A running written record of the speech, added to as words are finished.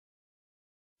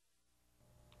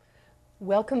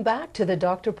Welcome back to the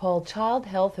Dr. Paul Child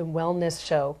Health and Wellness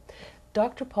Show.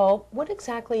 Dr. Paul, what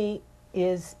exactly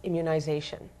is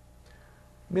immunization?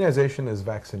 Immunization is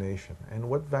vaccination, and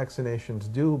what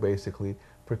vaccinations do basically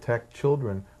protect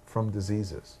children from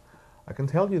diseases. I can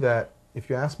tell you that if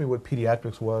you ask me what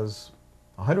pediatrics was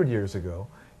 100 years ago,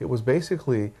 it was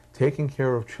basically taking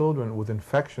care of children with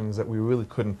infections that we really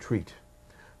couldn't treat.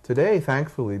 Today,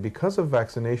 thankfully, because of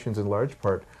vaccinations in large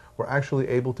part, we're actually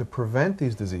able to prevent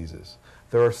these diseases.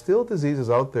 There are still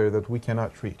diseases out there that we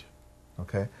cannot treat.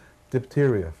 Okay?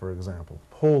 Diphtheria, for example,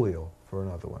 polio for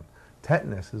another one,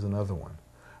 tetanus is another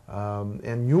one,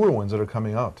 and newer ones that are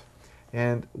coming out.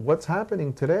 And what's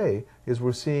happening today is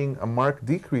we're seeing a marked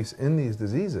decrease in these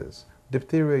diseases.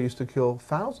 Diphtheria used to kill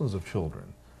thousands of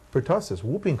children. Pertussis,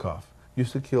 whooping cough,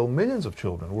 used to kill millions of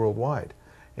children worldwide.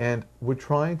 And we're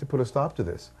trying to put a stop to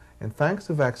this. And thanks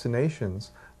to vaccinations,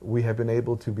 we have been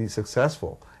able to be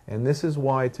successful. And this is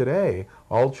why today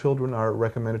all children are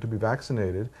recommended to be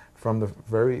vaccinated from the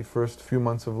very first few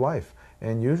months of life.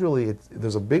 And usually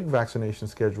there's a big vaccination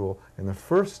schedule in the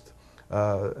first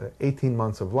 18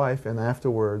 months of life, and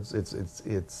afterwards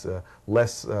it's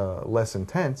less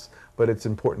intense, but it's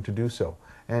important to do so.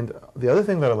 And the other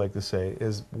thing that I like to say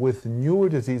is with newer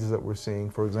diseases that we're seeing,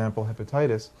 for example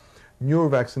hepatitis, newer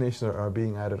vaccinations are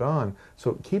being added on.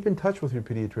 So keep in touch with your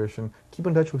pediatrician, keep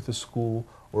in touch with the school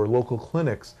or local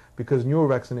clinics, because newer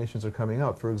vaccinations are coming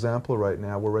out. For example, right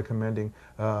now we're recommending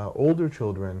older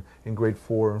children in grade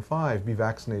 4 and 5 be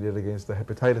vaccinated against the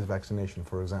hepatitis vaccination,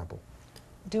 for example.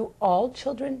 Do all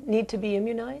children need to be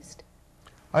immunized?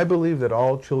 I believe that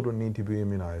all children need to be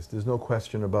immunized. There's no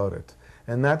question about it.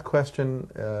 And that question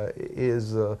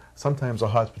is sometimes a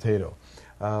hot potato.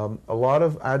 A lot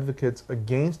of advocates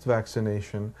against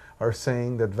vaccination are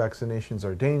saying that vaccinations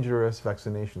are dangerous,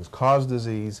 vaccinations cause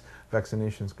disease,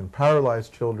 vaccinations can paralyze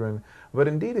children. But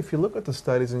indeed, if you look at the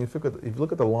studies and if you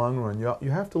look at the long run, you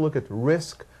have to look at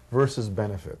risk versus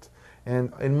benefit.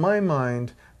 And in my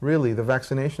mind, really, the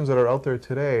vaccinations that are out there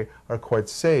today are quite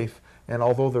safe. And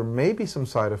although there may be some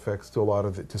side effects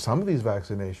to some of these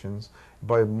vaccinations,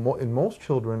 in most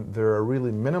children there are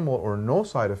really minimal or no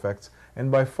side effects. And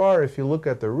by far, if you look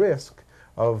at the risk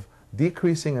of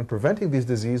decreasing and preventing these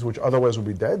diseases, which otherwise would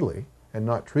be deadly and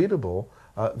not treatable,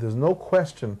 there's no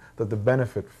question that the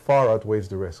benefit far outweighs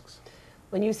the risks.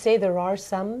 When you say there are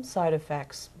some side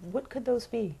effects, what could those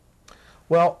be?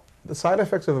 Well, the side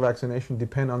effects of the vaccination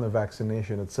depend on the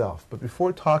vaccination itself. But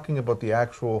before talking about the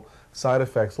actual side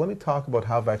effects, let me talk about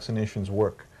how vaccinations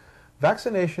work.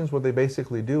 Vaccinations, what they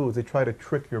basically do is they try to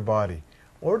trick your body.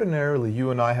 Ordinarily, you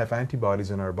and I have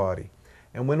antibodies in our body.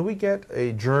 And when we get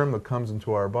a germ that comes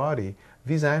into our body,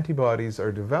 these antibodies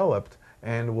are developed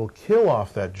and will kill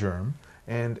off that germ.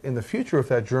 And in the future, if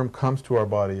that germ comes to our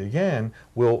body again,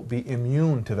 we'll be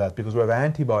immune to that because we have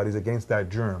antibodies against that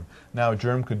germ. Now, a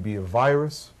germ could be a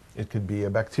virus, it could be a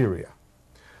bacteria.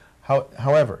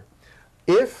 However,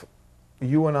 if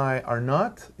you and I are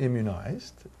not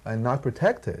immunized and not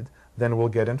protected, then we'll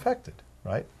get infected,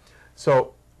 right?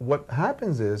 So what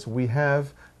happens is we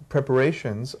have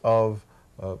preparations of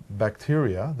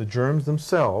bacteria, the germs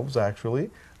themselves actually,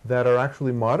 that are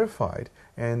actually modified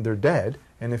and they're dead.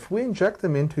 And if we inject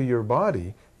them into your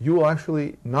body, you will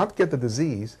actually not get the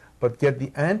disease, but get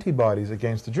the antibodies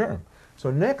against the germ. So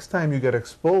next time you get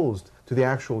exposed to the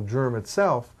actual germ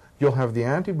itself, you'll have the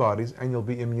antibodies and you'll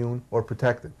be immune or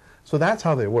protected. So that's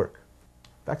how they work.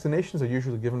 Vaccinations are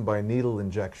usually given by needle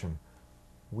injection.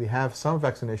 We have some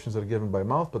vaccinations that are given by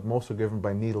mouth, but most are given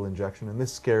by needle injection, and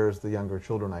this scares the younger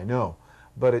children, I know.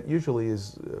 But it usually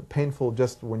is painful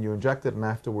just when you inject it and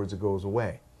afterwards it goes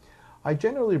away. I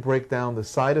generally break down the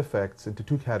side effects into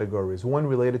two categories. One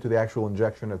related to the actual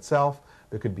injection itself.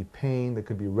 There could be pain, there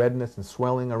could be redness and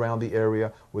swelling around the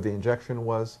area where the injection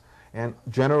was, and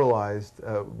generalized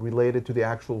related to the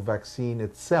actual vaccine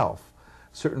itself.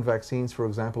 Certain vaccines, for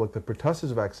example, like the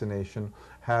pertussis vaccination,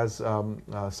 has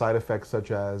side effects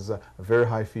such as a very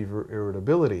high fever,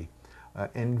 irritability.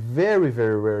 In very,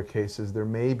 very rare cases, there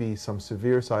may be some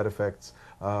severe side effects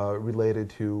related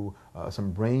to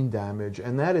some brain damage,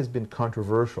 and that has been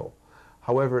controversial.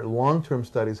 However, long-term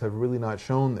studies have really not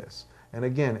shown this. And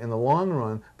again, in the long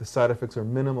run, the side effects are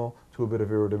minimal to a bit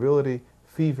of irritability,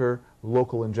 fever,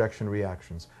 local injection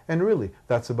reactions. And really,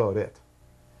 that's about it.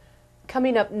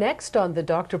 Coming up next on the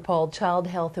Dr. Paul Child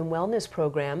Health and Wellness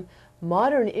Program,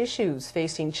 modern issues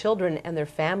facing children and their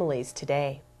families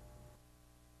today.